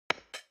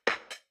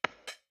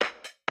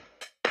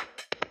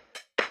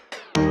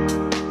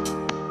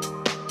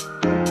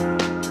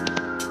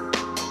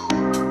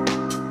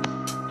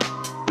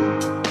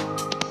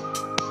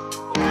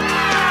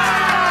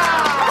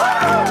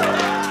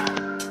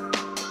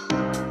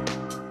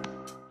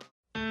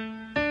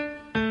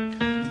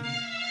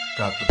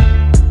Got the...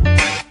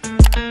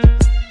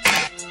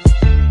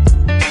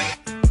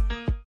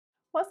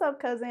 What's up,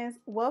 cousins?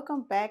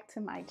 Welcome back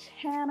to my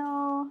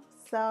channel.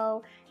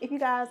 So if you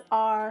guys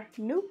are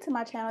new to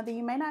my channel, then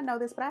you may not know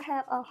this, but I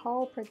have a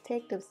whole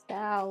protective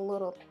style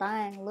little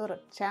thing, little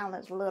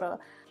challenge,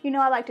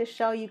 I like to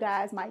show you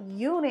guys my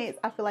units.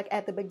 I feel like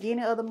at the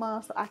beginning of the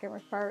month, so I can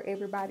refer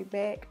everybody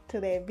back to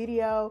that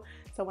video.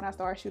 So when I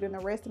start shooting the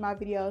rest of my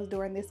videos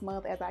during this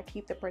month, as I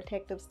keep the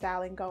protective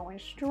styling going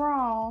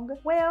strong.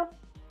 Well,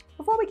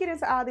 before we get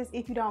into all this,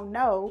 if you don't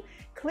know,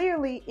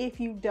 clearly if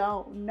you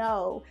don't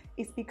know,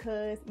 it's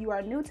because you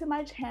are new to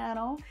my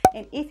channel.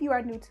 And if you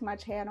are new to my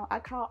channel, I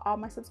call all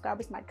my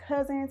subscribers my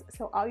cousins.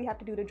 So all you have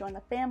to do to join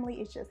the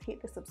family is just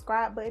hit the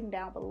subscribe button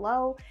down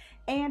below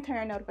and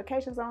turn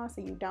notifications on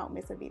so you don't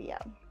miss a video.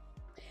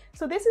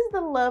 So this is the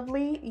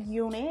lovely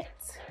unit.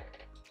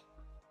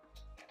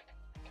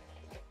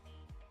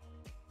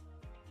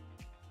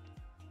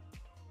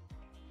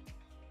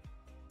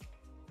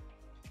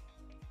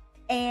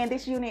 And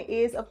this unit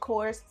is, of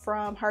course,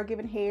 from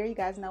HerGivenHair. You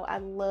guys know I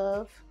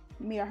love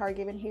me a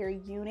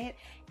HerGivenHair unit.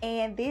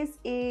 And this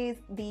is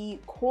the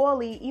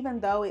Coily, even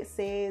though it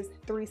says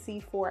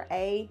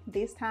 3C4A.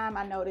 This time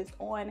I noticed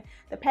on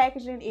the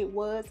packaging it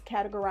was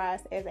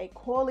categorized as a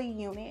Coily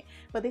unit,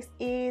 but this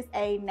is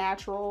a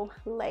natural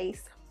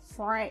lace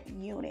front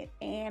unit.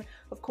 And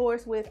of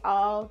course, with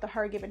all the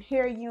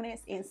HerGivenHair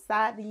units,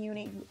 inside the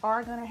unit you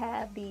are going to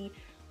have the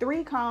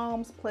 3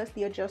 combs plus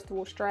the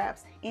adjustable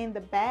straps in the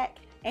back.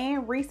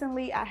 And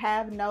recently I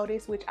have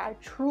noticed, which I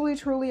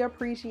truly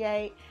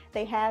appreciate,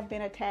 they have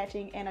been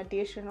attaching an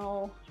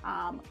additional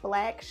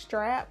black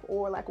strap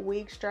or like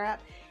wig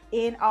strap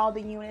in all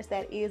the units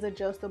that is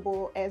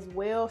adjustable as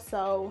well.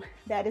 So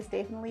that is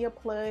definitely a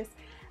plus.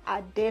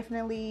 I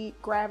definitely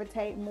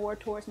gravitate more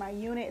towards my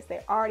units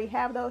that already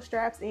have those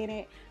straps in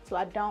it, so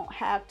I don't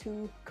have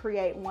to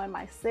create one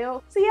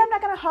myself. So yeah, I'm not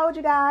gonna hold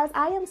you guys.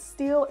 I am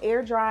still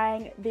air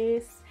drying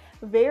this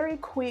very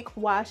quick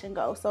wash and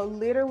go. So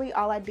literally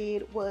all I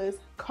did was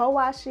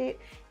co-wash it,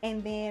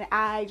 and then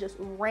I just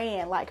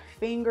ran, like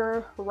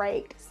finger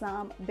raked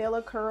some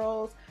Bella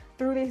curls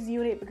through this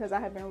unit because I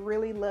have been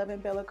really loving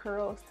Bella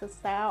curls to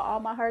style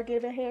all my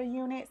HerGivenHair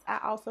units. I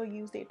also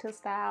used it to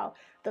style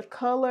the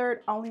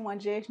colored Only One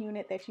Jess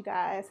unit that you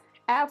guys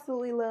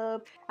absolutely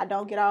love. I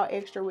don't get all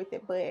extra with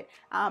it, but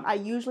I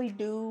usually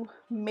do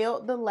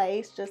melt the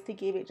lace just to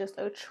give it just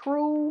a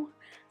true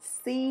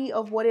see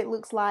of what it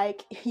looks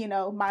like. You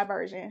know, my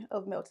version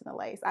of melting the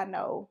lace. I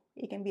know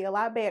it can be a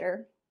lot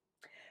better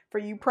for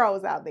you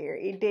pros out there.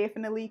 It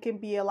definitely can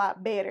be a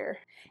lot better.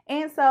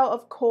 And so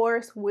of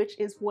course, which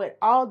is what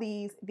all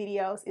these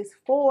videos is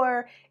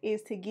for,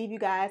 is to give you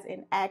guys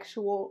an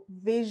actual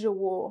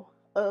visual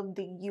of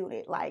the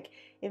unit. Like,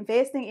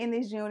 investing in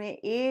this unit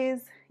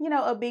is, you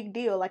know, a big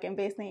deal. Like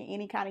investing in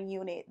any kind of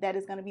unit that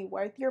is going to be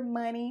worth your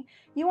money.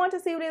 You want to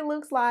see what it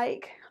looks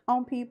like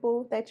on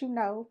people that you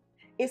know.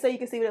 It's so you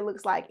can see what it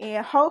looks like.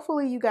 And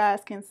hopefully you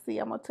guys can see.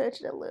 I'm gonna touch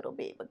it a little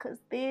bit because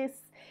this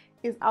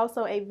is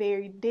also a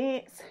very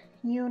dense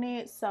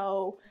unit.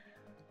 So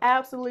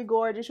absolutely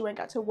gorgeous. You ain't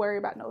got to worry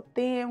about no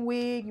thin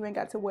wig. You ain't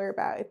got to worry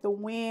about if the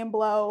wind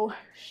blow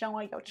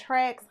showing your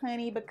tracks,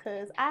 honey,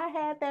 because I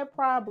had that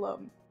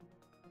problem.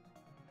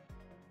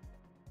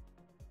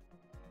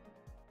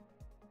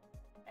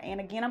 And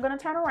again, I'm gonna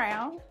turn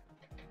around.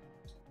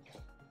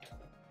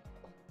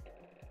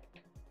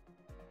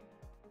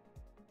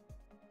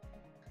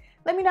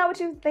 Let me know what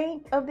you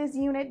think of this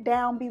unit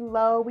down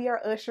below. We are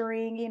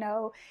ushering, you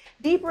know,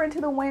 deeper into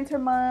the winter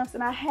months,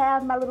 and I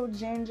have my little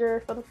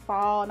ginger for the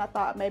fall, and I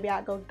thought maybe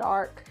I'd go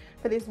dark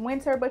for this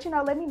winter, but you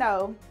know, let me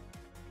know